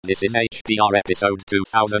This is HPR episode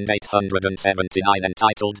 2879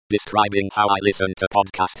 entitled Describing How I Listen to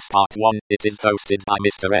Podcasts Part 1. It is hosted by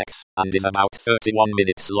Mr. X and is about 31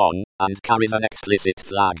 minutes long and carries an explicit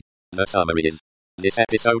flag. The summary is: this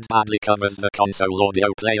episode badly covers the console audio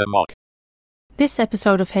player mock. This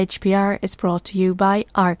episode of HPR is brought to you by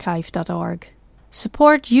archive.org.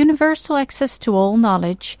 Support universal access to all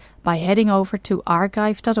knowledge by heading over to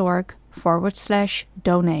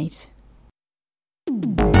archive.org/donate.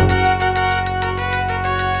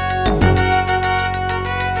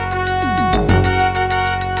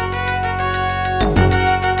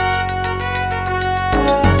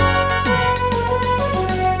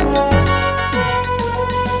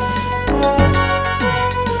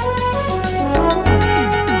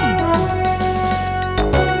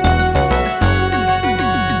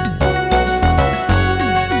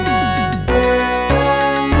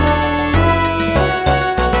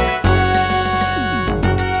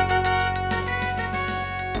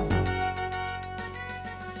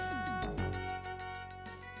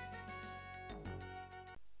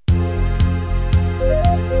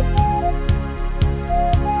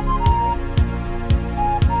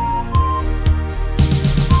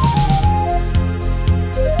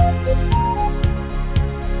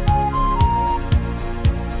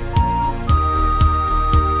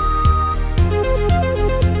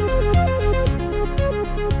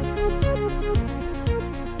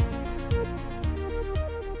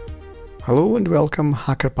 Hello and welcome,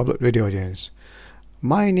 Hacker Public Radio audience.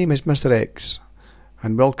 My name is Mr. X,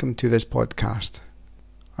 and welcome to this podcast.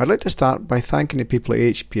 I'd like to start by thanking the people at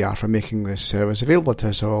HPR for making this service available to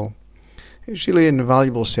us all. It's really an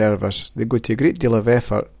invaluable service. They go to a great deal of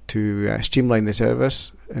effort to streamline the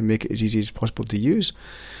service and make it as easy as possible to use.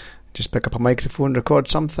 Just pick up a microphone, record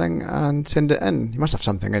something and send it in. You must have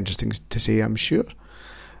something interesting to say, I'm sure.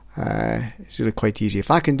 It's really quite easy.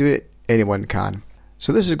 If I can do it, anyone can.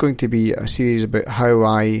 So this is going to be a series about how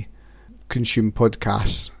I consume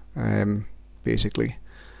podcasts, basically.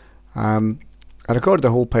 I recorded a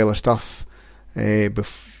whole pile of stuff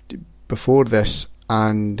before this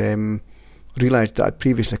and realised that I'd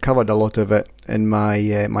previously covered a lot of it in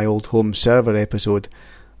my old home server episode.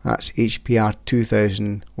 That's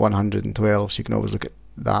HPR2879, so you can always look at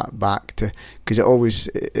that back to, because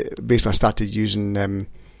basically I started using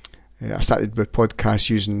I started with podcasts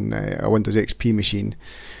using a Windows XP machine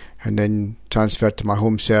and then transferred to my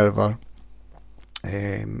home server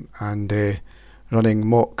and running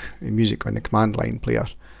mock music on the command line player.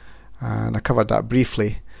 And I covered that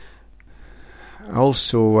briefly. I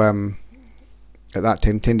also, at that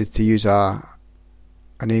time, tended to use an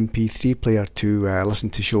MP3 player to listen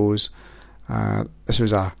to shows. This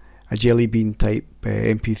was a Jelly Bean type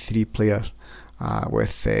MP3 player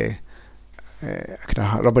with a kind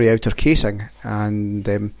of rubbery outer casing, and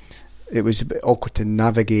it was a bit awkward to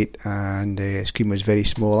navigate, and the screen was very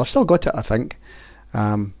small. I've still got it, I think,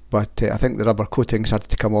 but I think the rubber coating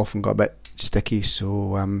started to come off and got a bit sticky,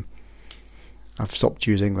 so I've stopped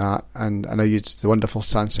using that, and I now use the wonderful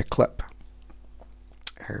Sansa Clip,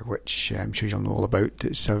 which I'm sure you'll know all about.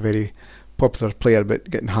 It's a very popular player,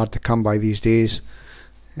 but getting hard to come by these days.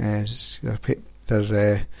 They're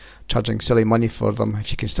charging silly money for them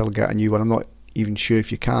if you can still get a new one. I'm not even sure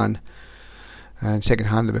if you can, and second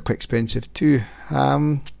hand they'll be quite expensive too,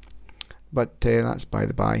 but that's by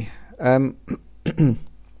the by.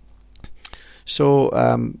 So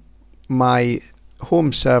my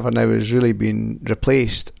home server now has really been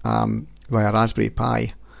replaced by a Raspberry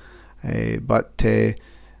Pi, but the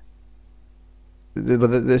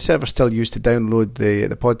server's still used to download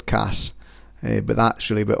the podcasts, but that's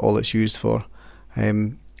really about all it's used for.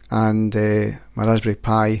 And my Raspberry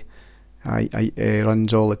Pi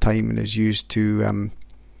runs all the time and is used to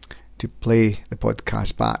play the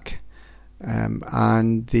podcast back.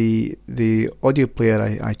 And the audio player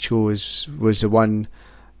I chose was the one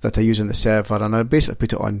that I use on the server, and I basically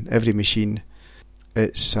put it on every machine.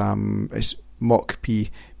 It's Mock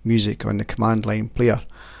P music on the command line player.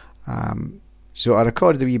 So I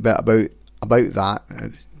recorded a wee bit about that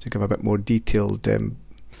to give a bit more detailed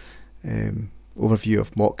overview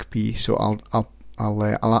of Mock P. So I'll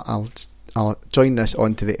join this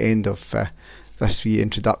on to the end of this wee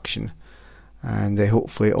introduction, and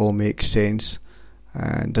hopefully it all makes sense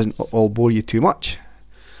and doesn't all bore you too much.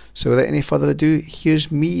 So without any further ado, here's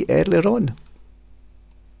me earlier on.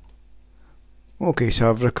 Okay, so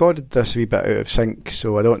I've recorded this wee bit out of sync,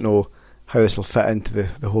 so I don't know how this will fit into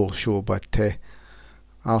the whole show, but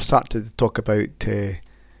I'll start to talk about the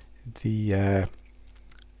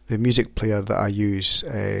music player that I use.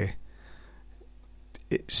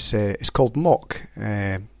 It's called Mock,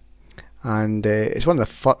 and it's one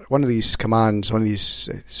of these commands, one of these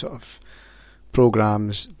sort of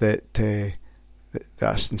programs that's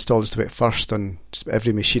installed just about first on just about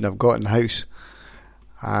every machine I've got in the house.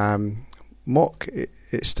 Mock,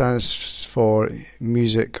 it stands for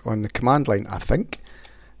music on the command line, I think.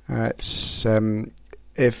 It's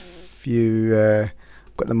if you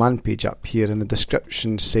got the man page up here, and the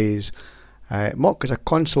description says Mock is a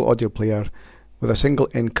console audio player with a single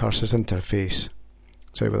N-Curses interface.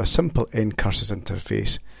 With a simple N-Curses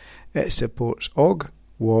interface. It supports OGG,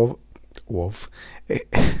 WAV. It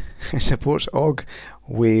supports OGG,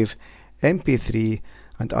 WAV, MP3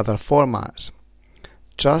 and other formats.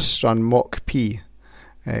 Just run Mock P.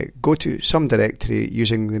 Go to some directory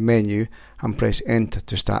using the menu and press enter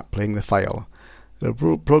to start playing the file. The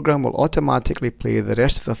program will automatically play the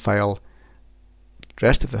rest of the files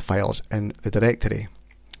in the directory.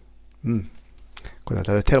 God, I did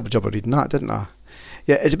a terrible job of reading that, didn't I?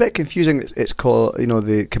 Yeah, it's a bit confusing. It's called,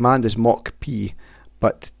 the command is Mock P,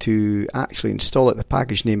 but to actually install it, the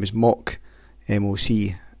package name is Mock,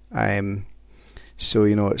 MOC. So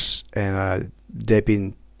it's in a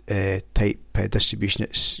Debian type distribution.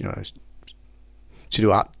 It's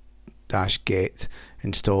sudo apt-get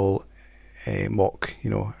install Mock,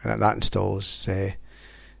 and that installs the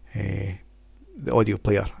audio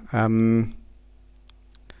player.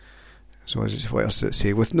 So what else does it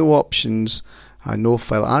say? With no options and no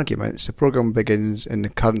file arguments, the program begins in the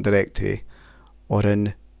current directory or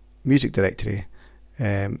in music directory.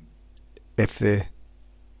 If the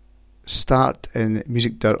start in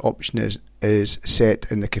music dir option is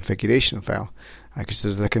set in the configuration file, because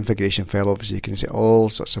there's the configuration file, obviously you can set all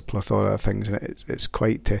sorts of plethora of things, and it's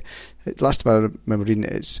quite last time I remember reading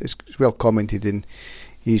it, it's well commented and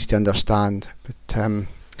easy to understand. But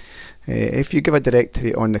if you give a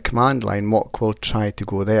directory on the command line, Mock will try to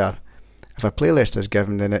go there. If a playlist is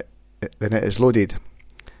given, then it is loaded.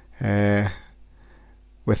 With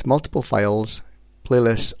multiple files,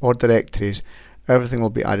 playlists or directories, everything will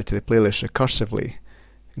be added to the playlist recursively,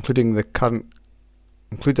 including the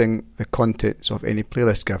contents of any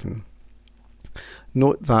playlist given.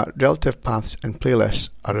 Note that relative paths in playlists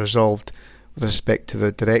are resolved with respect to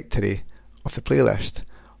the directory of the playlist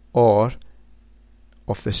or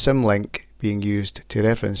of the symlink being used to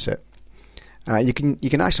reference it. You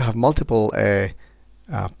can actually have multiple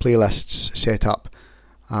playlists set up.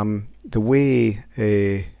 The way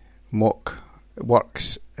Mock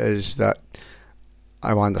works is that,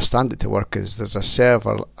 I understand it to work, is there's a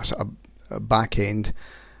server, a back end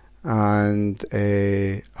and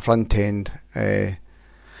a front end, and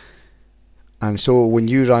so when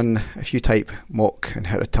you run, if you type Mock and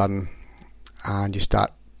hit return and you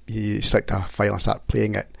select a file and start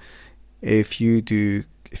playing it, if you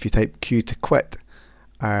type Q to quit,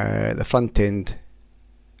 the front end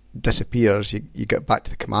disappears. You get back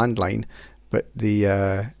to the command line, but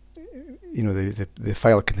the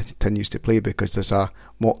file continues to play because there's a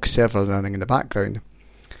Mock server running in the background.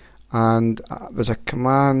 And there's a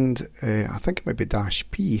command, I think it might be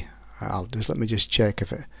 -p. Let me just check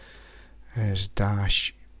if it is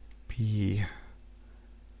 -p.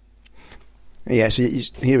 Yeah, so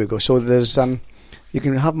here we go. So there's you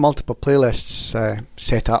can have multiple playlists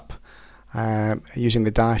set up using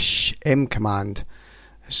the -m command.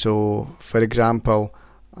 So, for example,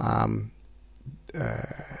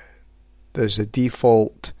 there's a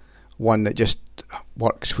default one that just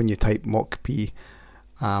works when you type Mock P.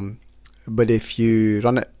 But if you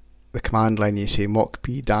run it, the command line, you say Mock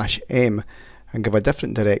P -m and give a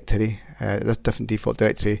different directory, this different default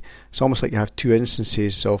directory, it's almost like you have two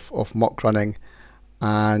instances of Mock running,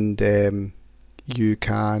 and you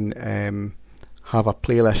can have a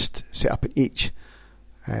playlist set up in each.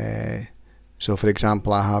 So, for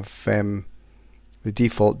example, I have the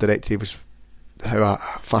default directory was how I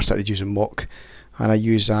first started using Mock, and I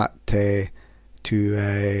use that to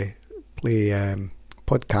play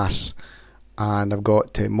podcasts, and I've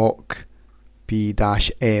got Mock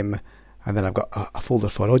P-M, and then I've got a folder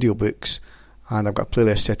for audiobooks, and I've got a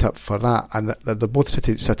playlist set up for that, and they're both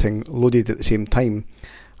sitting loaded at the same time,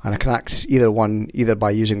 and I can access either one either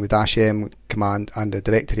by using the -m command and the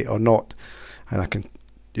directory or not, and I can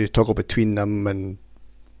toggle between them and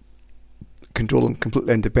control them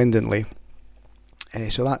completely independently.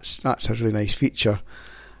 So that's a really nice feature.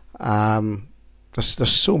 There's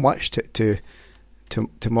so much to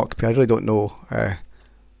Mock P. I really don't know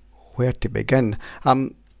where to begin.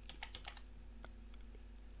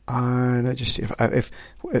 And I just see if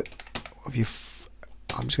you,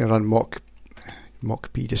 I'm just going to run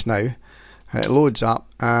Mock P just now, and it loads up,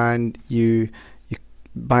 and you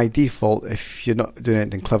by default, if you're not doing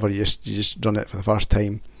anything clever, you just run it for the first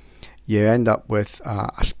time. you end up with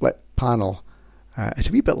a split panel. It's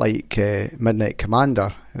a wee bit like Midnight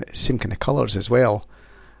Commander, and it's the same kind of colours as well,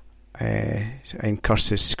 in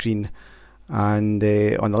Curse's screen. And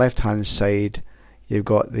on the left hand side you've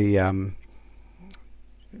got the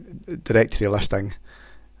directory listing,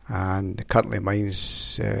 and currently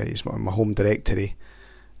mine's is my home directory,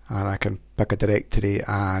 and I can pick a directory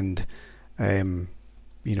and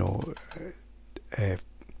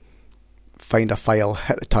find a file,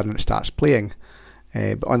 hit return, and it starts playing.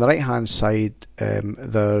 But on the right hand side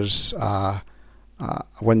there's a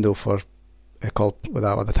window with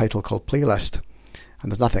a title called playlist,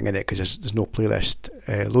 and there's nothing in it because there's no playlist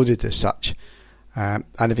loaded as such. And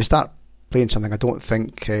if you start playing something, I don't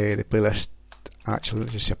think the playlist actually,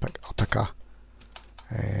 let's just see, I'll pick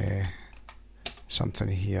something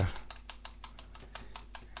here.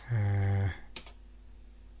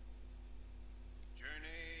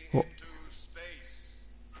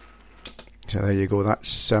 So there you go.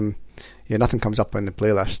 That's nothing comes up on the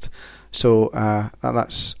playlist, so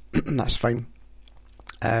that's that's fine.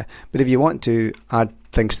 But if you want to add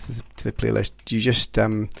things to the playlist, you just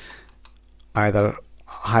either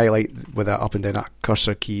highlight with the up and down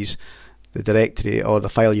cursor keys the directory or the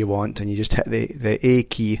file you want, and you just hit the A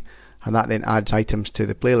key, and that then adds items to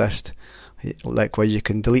the playlist. Likewise, you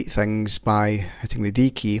can delete things by hitting the D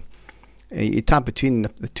key. You tab between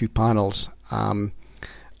the two panels, and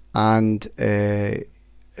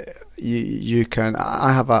you can.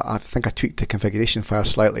 I think I tweaked the configuration file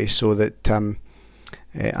slightly so that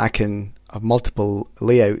I can have multiple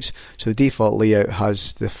layouts. So the default layout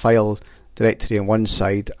has the file directory on one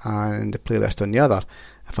side and the playlist on the other.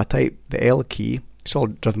 If I type the L key, it's all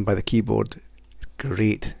driven by the keyboard. It's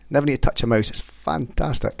great. Never need to touch a mouse. It's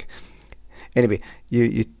fantastic. Anyway,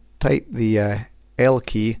 you type the L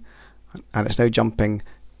key, and it's now jumping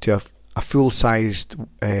to a full-sized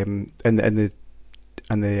in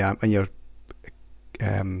your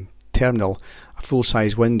terminal, a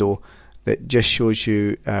full-size window that just shows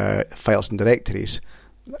you files and directories,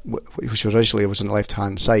 which originally was on the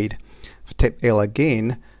left-hand side. If I type L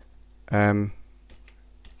again,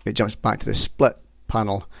 it jumps back to the split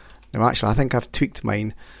panel. Now, actually, I think I've tweaked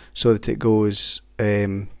mine so that it goes.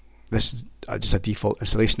 This is just a default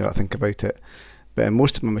installation now I think about it, but in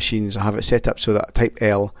most of my machines I have it set up so that I type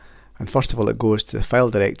L, and first of all it goes to the file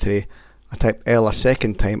directory. I type L a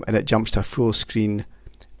second time, and it jumps to a full screen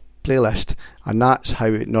playlist, and that's how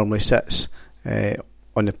it normally sits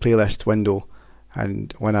on the playlist window.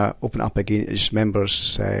 And when I open it up again, it just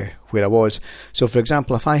remembers where I was. So for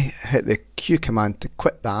example, if I hit the Q command to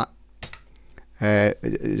quit that,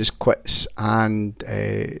 it just quits, and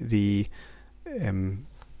the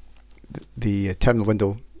terminal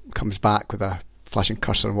window comes back with a flashing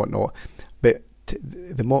cursor and whatnot. But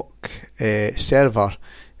the mock server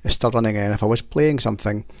is still running, and if I was playing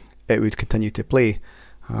something, it would continue to play.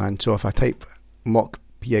 And so if I type mock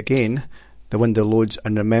P again, the window loads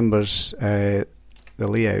and remembers the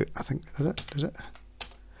layout. I think, does it?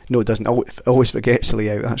 No, it doesn't. It always forgets the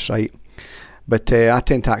layout, that's right. But I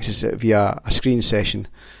tend to access it via a screen session.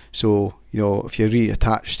 So, if you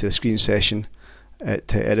reattach to the screen session,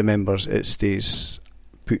 it remembers, it stays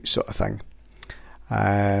put, sort of thing.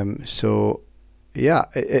 So yeah,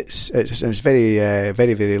 it's very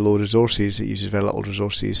very very low resources. It uses very little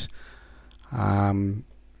resources.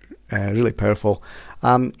 Really powerful.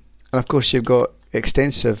 And of course you've got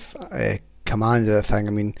extensive command of the thing.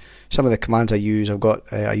 I mean, some of the commands I use,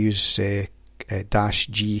 I use dash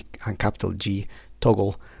G and capital G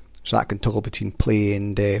toggle, so that can toggle between play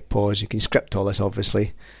and pause. You can script all this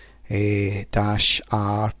obviously. Dash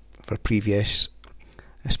R for previous,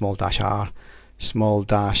 small dash R, small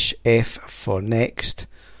dash F for next,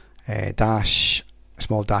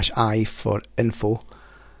 small dash I for info.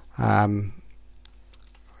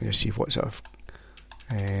 Let's see what sort of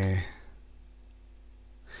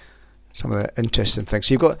some of the interesting things.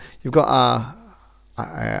 So you've got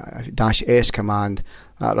a dash S command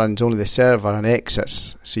that runs only the server and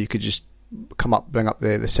exits, so you could just bring up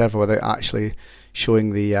the server without actually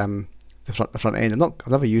showing the front end. I've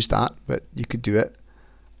never used that, but you could do it.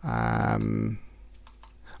 Oh,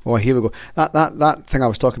 here we go. That thing I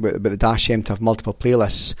was talking about the dash M to have multiple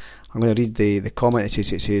playlists. I'm going to read the comment. It says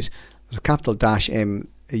there's a capital dash M.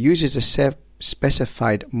 It uses the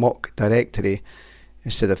specified mock directory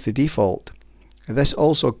instead of the default. This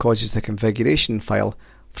also causes the configuration file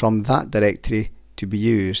from that directory to be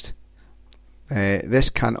used. This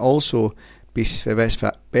can also be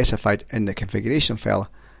specified in the configuration file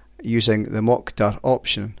using the mockdir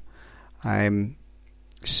option.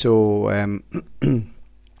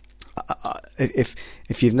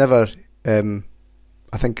 If you've never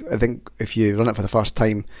I think if you run it for the first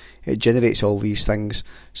time, it generates all these things.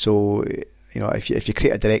 So if you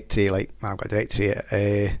create a directory, like I've got a directory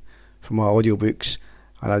for my audiobooks,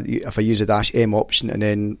 and if I use the -m option and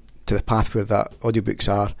then to the path where that audiobooks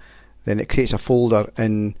are, then it creates a folder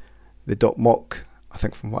in the .mock, I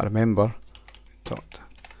think, from what I remember.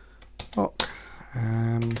 .mock.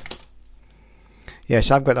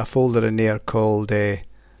 Yes, I've got a folder in there called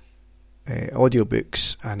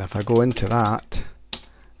audiobooks, and if I go into that,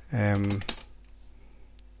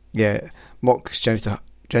 Mock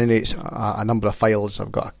generates a number of files.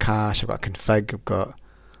 I've got a cache, I've got a config, I've got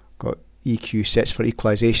EQ sets for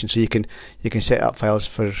equalization, so you can set up files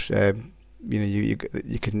for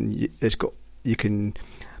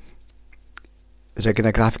there's a kind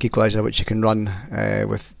of graphic equalizer which you can run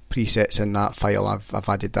with presets in that file. I've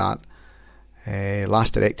added that.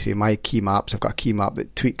 Last directory, my key maps. I've got a key map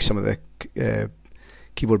that tweaks some of the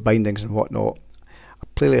keyboard bindings and whatnot. A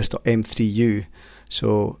playlist.m3u.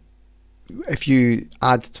 So if you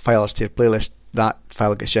add files to your playlist, that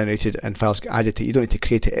file gets generated and files get added to it. You don't need to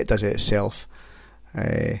create it; it does it itself.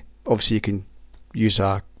 Obviously, you can use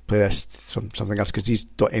a playlist from something else, because these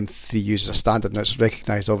 .m3us are standard now. It's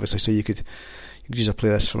recognised, obviously, so you could use a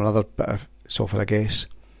playlist from another bit of software, I guess.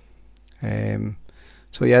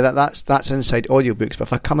 So yeah, that's inside audiobooks. But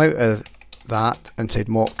if I come out of that inside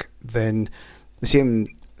Mock, then the same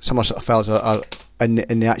similar sort of files are in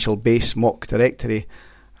the actual base Mock directory.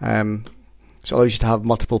 So it allows you to have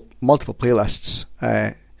multiple playlists.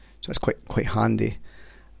 So it's quite handy.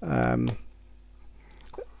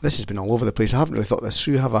 This has been all over the place. I haven't really thought this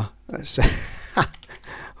through, have I? It's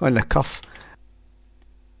on the cuff.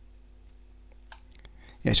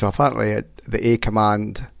 Yeah, so apparently the A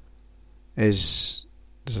command is,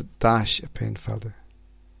 there's a dash append file.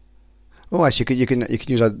 Oh, yes, you can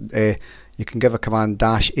use you can give a command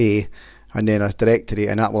 -A and then a directory,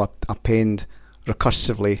 and that will append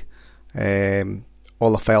recursively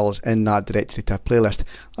all the files in that directory to a playlist.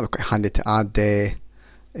 That would be quite handy to add a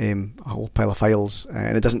whole pile of files,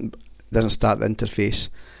 and it doesn't start the interface.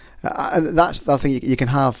 And that's the other thing, you can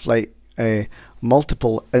have like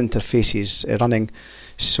multiple interfaces running.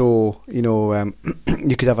 So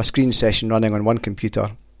you could have a screen session running on one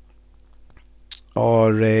computer,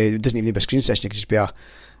 or it doesn't even need to be a screen session. It could just be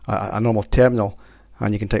a normal terminal,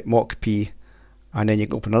 and you can type mock p, and then you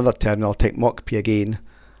can open another terminal, type mock p again,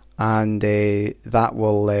 and that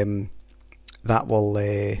will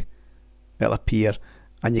it'll appear,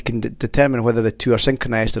 and you can determine whether the two are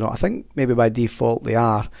synchronized or not. I think maybe by default they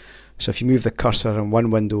are. So if you move the cursor in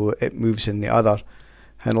one window, it moves in the other.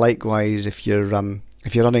 And likewise, if you're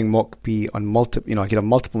running mock p on multiple, you have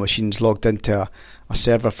multiple machines logged into a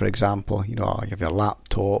server, for example, you have your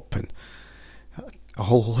laptop and a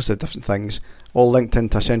whole host of different things, all linked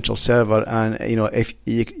into a central server. And if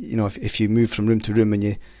you move from room to room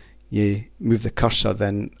and you move the cursor,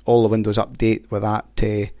 then all the windows update with that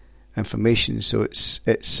information. So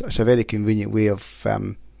it's a very convenient way of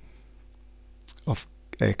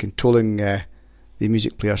controlling the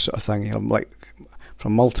music player sort of thing. Like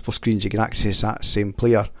from multiple screens you can access that same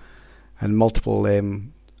player, and multiple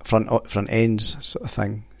front ends sort of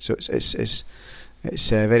thing. So it's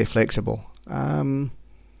very flexible.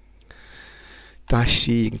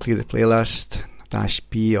 -C, you can clear the playlist.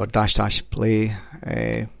 -P or -play.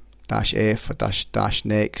 -F or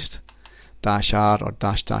 -next. -R or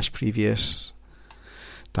 -previous.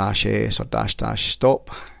 -S or -stop.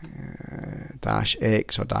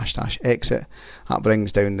 -X or -exit. That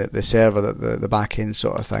brings down the server, the back end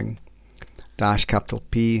sort of thing.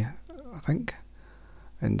 -P, I think,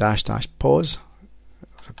 and -pause.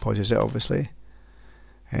 Pauses it, obviously.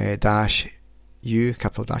 -U,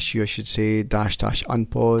 capital -U, I should say.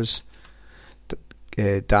 -unpause.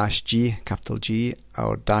 -G, capital G,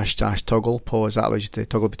 or --toggle pause. That allows you to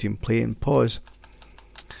toggle between play and pause.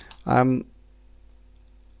 I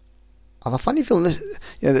have a funny feeling this.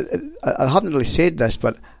 I haven't really said this,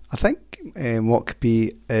 but I think mock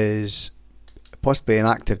p is possibly in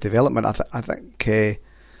active development. I think I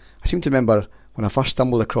seem to remember when I first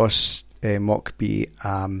stumbled across mock p.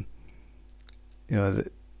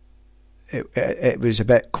 It was a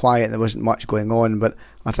bit quiet. There wasn't much going on, but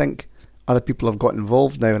I think other people have got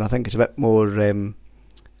involved now, and I think it's a bit more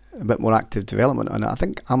active development on it. I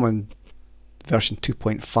think I'm on version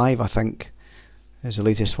 2.5. I think is the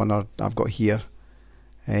latest one I've got here.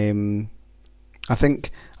 I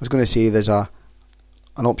think I was going to say there's an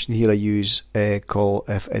option here I use called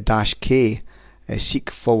 -K,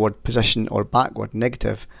 seek forward position or backward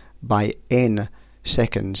negative by n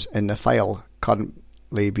seconds in the file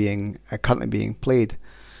currently being played.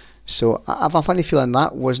 So I have a funny feeling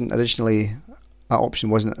that wasn't originally option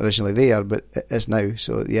wasn't originally there, but it is now.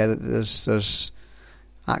 So yeah, there's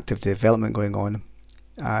active development going on.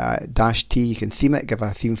 -T, you can theme it, give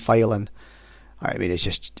a theme file, and I mean it's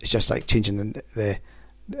just like changing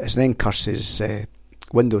it's an N-Curses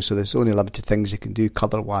window, so there's only limited things you can do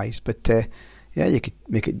colour wise. But yeah, you could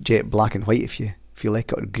make it jet black and white if you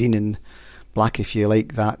like it, or green and black if you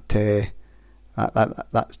like that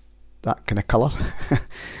kind of colour.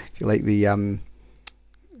 If you like the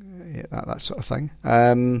that sort of thing.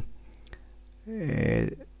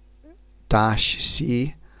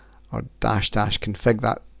 -C or -config,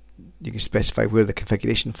 that you can specify where the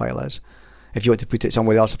configuration file is. If you want to put it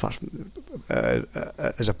somewhere else apart from,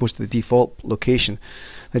 as opposed to the default location.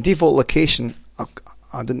 The default location,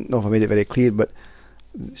 I didn't know if I made it very clear, but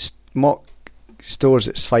mock stores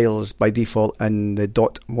its files by default in the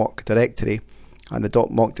 .mock directory, and the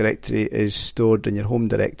 .mock directory is stored in your home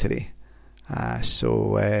directory.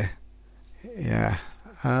 Yeah.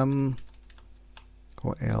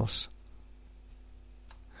 What else?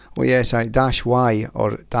 Oh yes, -Y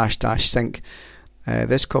or --sync.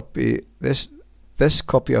 This copy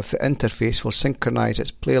of the interface will synchronize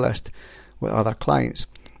its playlist with other clients.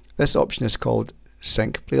 This option is called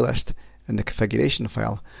sync playlist in the configuration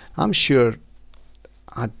file. I'm sure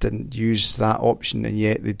I didn't use that option, and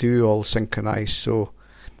yet they do all synchronize. So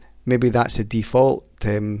maybe that's the default.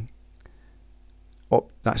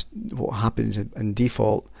 That's what happens in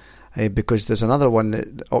default, because there's another one.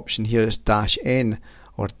 The option here is -N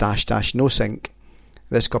or --no sync.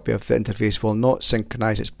 This copy of the interface will not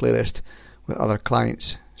synchronize its playlist with other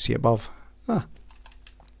clients. See above.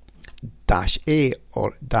 -A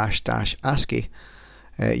or --ASCII.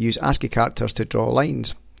 Use ASCII characters to draw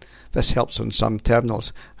lines. This helps on some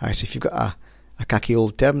terminals. So if you've got a khaki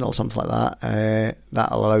old terminal or something like that,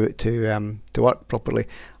 that'll allow it to work properly. I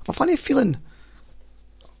have a funny feeling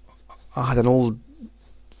I had an old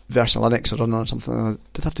version of Linux running on something, and I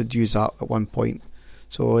did have to use that at one point.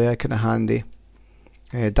 So yeah, kind of handy.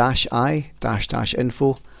 -I,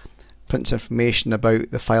 --info, prints information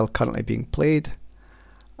about the file currently being played.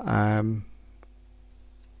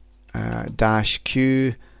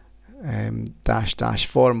 -Q,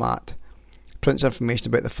 --format, prints information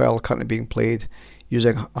about the file currently being played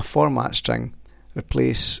using a format string.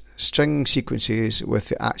 Replace string sequences with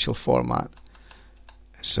the actual format.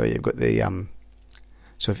 So you've got the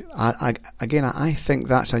so if, I think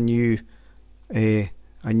that's a new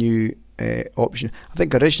option. I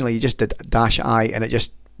think originally you just did -I and it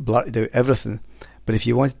just blurted out everything. But if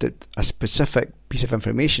you wanted a specific piece of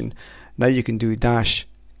information, now you can do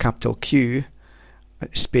 -Q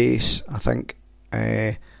space, I think,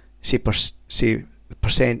 say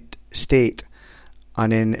percent state,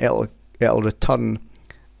 and then it'll return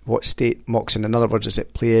what state Mock's in. In other words, is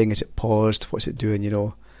it playing? Is it paused? What's it doing?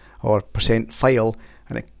 Or % file,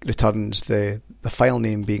 and it returns the file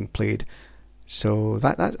name being played. So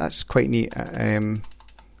that's quite neat.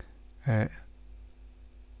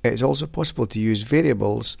 It's also possible to use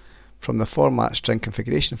variables from the format string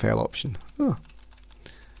configuration file option.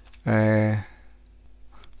 -E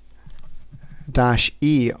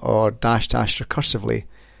or -- recursively,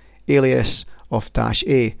 alias of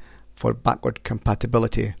 -A for backward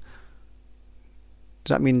compatibility. Does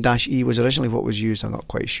that mean -E was originally what was used? I'm not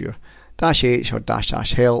quite sure. -H or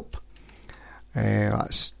 --help.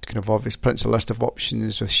 That's kind of obvious. Prints a list of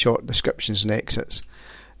options with short descriptions and exits.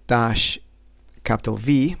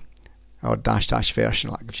 -V or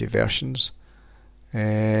 --version, that gives you versions.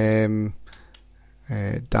 -V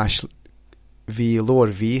lower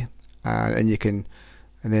v, and you can,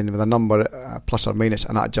 and then with a number plus or minus,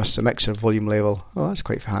 and that adjusts the mixer volume level. Oh, that's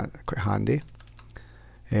quite handy.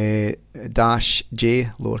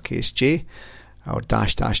 -J lowercase j or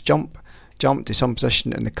 --jump, jump to some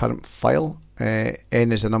position in the current file.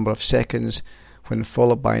 N is the number of seconds when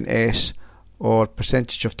followed by an S, or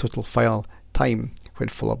percentage of total file time when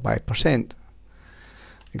followed by %.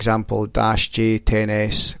 Example -J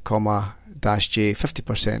 10s, -J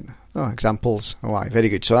 50%. Oh, examples. Oh, aye, very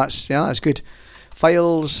good. So that's good.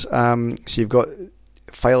 Files. So you've got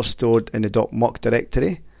files stored in the .mock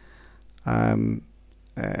directory.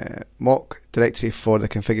 Mock directory for the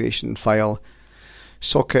configuration file,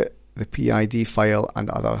 socket, the PID file, and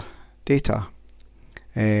other data.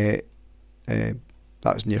 That's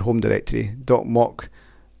in your home directory. .mock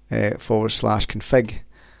 /config.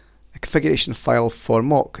 The configuration file for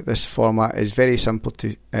mock. This format is very simple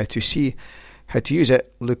to see. How to use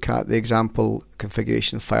it? Look at the example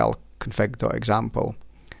configuration file config.example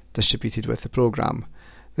distributed with the program.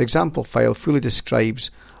 The example file fully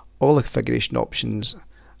describes all the configuration options,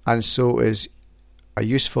 and so is a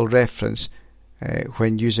useful reference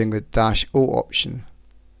when using the -O option,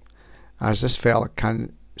 as this file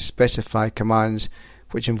can specify commands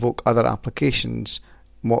which invoke other applications.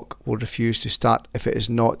 Mock will refuse to start if it is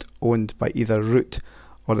not owned by either root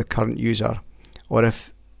or the current user, or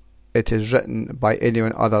if it is written by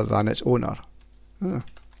anyone other than its owner.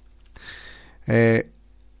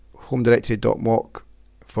 Home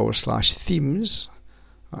directory.mock/themes.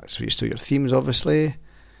 That's where you store your themes, obviously.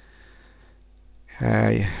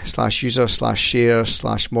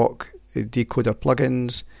 /user/share/mock decoder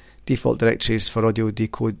plugins. Default directories for audio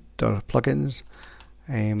decoder plugins.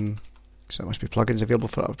 So there must be plugins available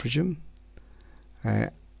for it, I presume.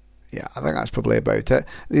 I think that's probably about it.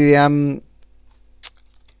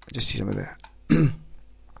 Just see some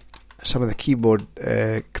of the keyboard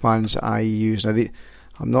commands I use. Now,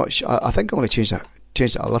 I'm not sure. I think I only changed it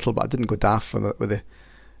a little, but I didn't go daft with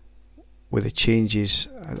the changes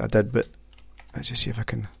I did. But let's just see if I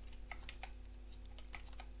can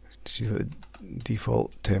see what the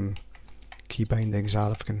default key bindings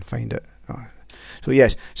are, if I can find it. So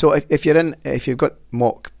yes, so if you've got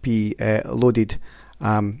Mock P loaded,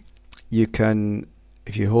 you can,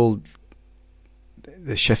 if you hold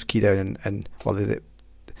the Shift key down and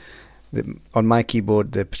on my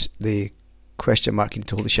keyboard the question mark, you need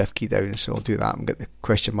to hold the Shift key down. So I'll do that and get the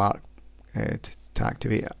question mark to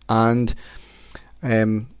activate it. And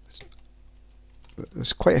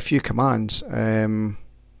there's quite a few commands. I'm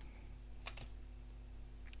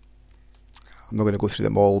not going to go through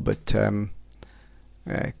them all, but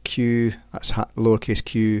Q, that's lowercase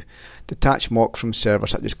q, detach mock from server,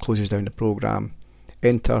 so that just closes down the program.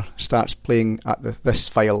 Enter starts playing at this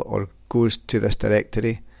file or goes to this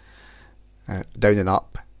directory. Down and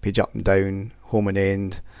up, page up and down, home and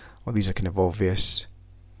end. Well, these are kind of obvious.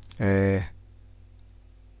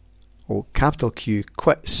 Capital Q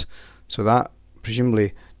quits, so that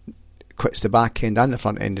presumably quits the back end and the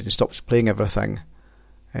front end and stops playing everything.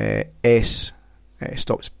 S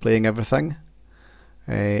stops playing everything.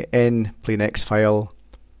 N, play next file.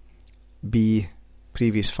 B,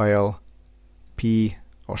 previous file. P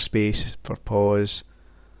or space for pause.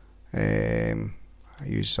 I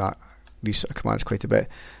use these sort of commands quite a bit.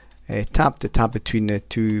 Tab to tab between the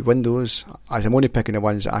two windows. As I'm only picking the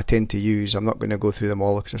ones that I tend to use, I'm not going to go through them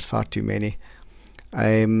all because there's far too many.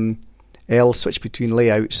 L, switch between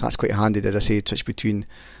layouts. That's quite handy, as I say, switch between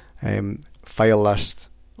file list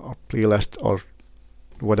or playlist or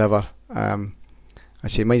whatever. I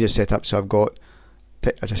say mine's just set up so I've got,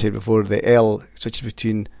 as I said before, the L switches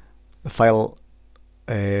between the file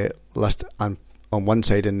list and on one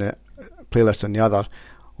side and the playlist on the other,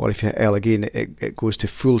 or if you hit L again it goes to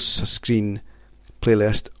full screen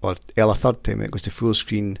playlist, or L a third time it goes to full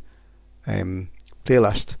screen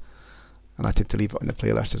playlist, and I tend to leave it on the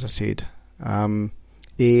playlist, as I said.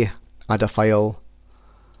 A, add a file.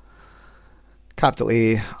 Capital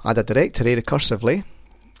A, add a directory recursively.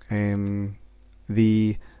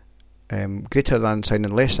 The greater than sign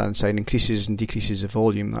and less than sign increases and decreases the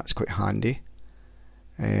volume. That's quite handy.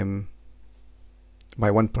 By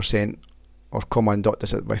 1%, or command dot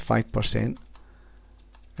does it by 5%.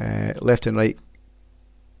 Left and right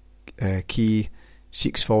key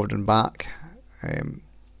seeks forward and back. I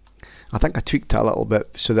think I tweaked it a little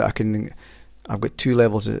bit so that I've got two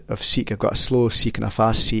levels of seek. I've got a slow seek and a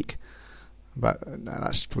fast seek, but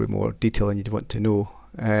that's probably more detail than you'd want to know.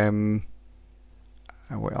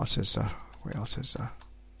 What else is there?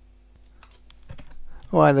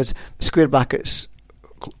 Oh, and there's square brackets,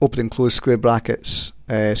 open and close square brackets,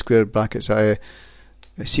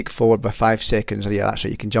 seek forward by 5 seconds. Yeah, that's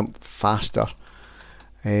right, you can jump faster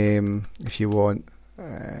if you want.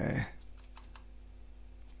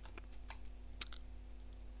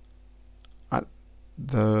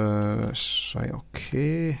 That's right,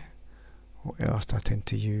 okay. What else do I tend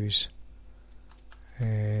to use?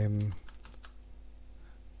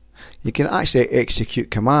 You can actually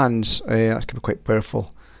execute commands. That can be quite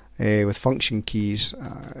powerful with function keys.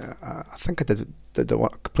 I think I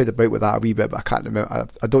played about with that a wee bit, but I can't remember.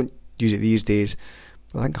 I don't use it these days.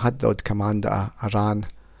 But I think I had the odd command that I ran.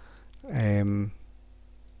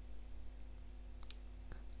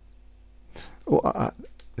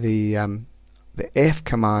 The F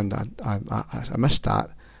command, I missed that.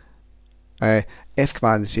 F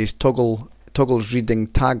command says toggles reading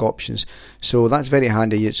tag options, so that's very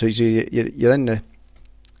handy. So you're in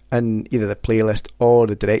either the playlist or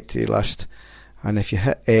the directory list, and if you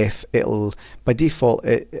hit F, it'll by default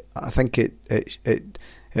I think it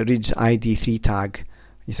reads ID3 tag.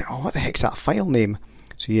 You think, oh, what the heck's that file name?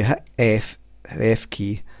 So you hit F, the F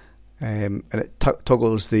key, and it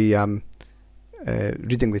toggles the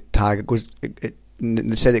reading the tag. It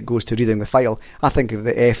instead it goes to reading the file. I think of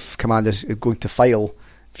the F command as going to file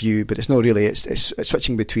view, but it's not really. It's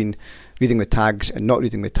switching between reading the tags and not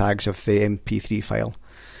reading the tags of the MP3 file.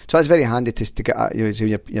 So that's very handy to get at.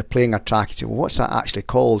 When you're playing a track, you say, well, what's that actually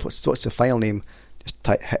called? What's the file name? Just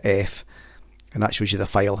hit F, and that shows you the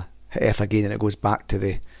file. Hit F again, and it goes back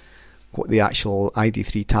to what the actual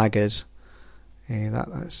ID3 tag is.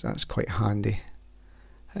 That's quite handy.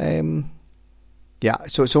 So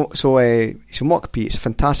Mock-P, it's a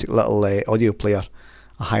fantastic little audio player.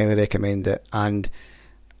 I highly recommend it, and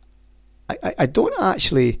I don't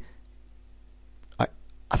actually.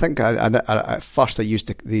 I think at first I used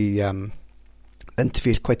the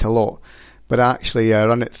interface quite a lot, but actually I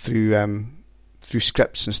run it through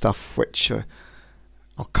scripts and stuff, which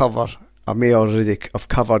I'll cover. I may already have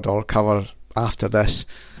covered or cover after this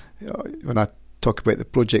when I talk about the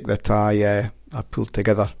project that I pulled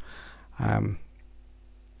together.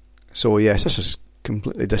 So yes, this is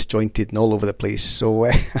completely disjointed and all over the place, so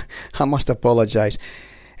I must apologise.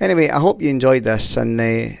 Anyway, I hope you enjoyed this, and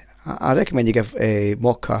I recommend you give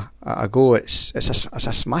Mocha a go. It's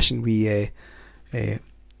a smashing wee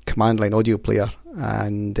command line audio player,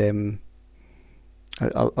 and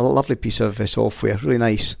a lovely piece of software, really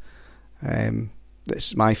nice.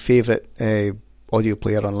 It's my favourite audio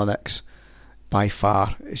player on Linux by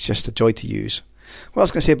far. It's just a joy to use. What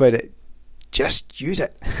else can I say about it? Just use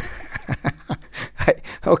it. Right,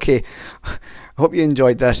 okay, I hope you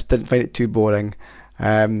enjoyed this, didn't find it too boring.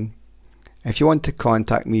 If you want to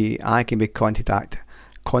contact me, I can be contacted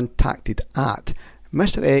at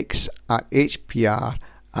Mr. X at HPR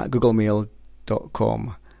at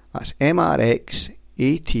googlemail.com. That's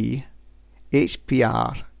MRXAT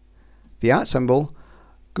HPR, the @ symbol,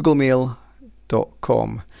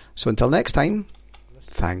 googlemail.com. So until next time,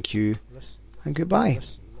 thank you and goodbye.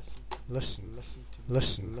 Listen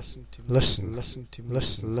to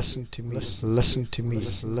me,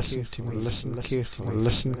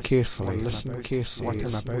 listen carefully,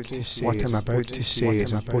 what I'm about to say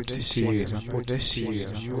is important to you.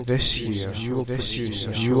 This year, you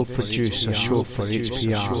will produce a show for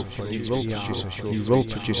HPR. You will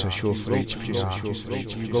produce a show for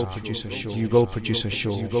HPR. You will produce a show. You will produce a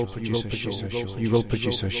show. You will produce a show. You will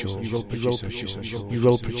produce a show. You will produce a show. You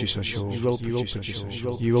will produce a show. You will produce a show.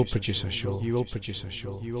 You will produce a show. You will produce a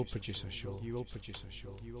show. You will produce a show. You will produce a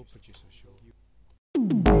show. You will produce a show.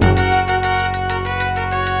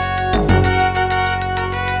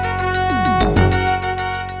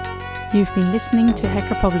 You've been listening to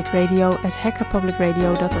Hacker Public Radio at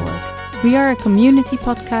hackerpublicradio.org. We are a community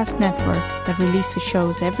podcast network that releases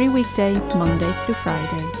shows every weekday, Monday through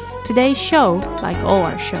Friday. Today's show, like all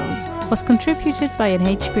our shows, was contributed by an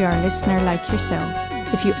HPR listener like yourself.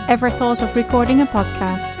 If you ever thought of recording a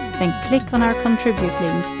podcast, then click on our contribute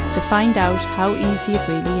link to find out how easy it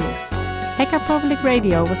really is. Hacker Public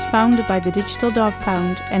Radio was founded by the Digital Dog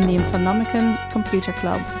Pound and the Infonomicon Computer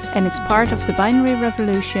Club and is part of the binary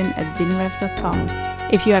revolution at binrev.com.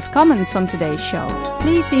 If you have comments on today's show,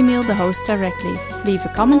 please email the host directly, leave a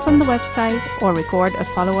comment on the website, or record a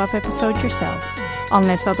follow-up episode yourself.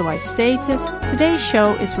 Unless otherwise stated, today's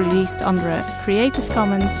show is released under a Creative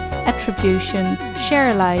Commons Attribution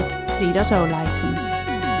Share Alike 3.0 license.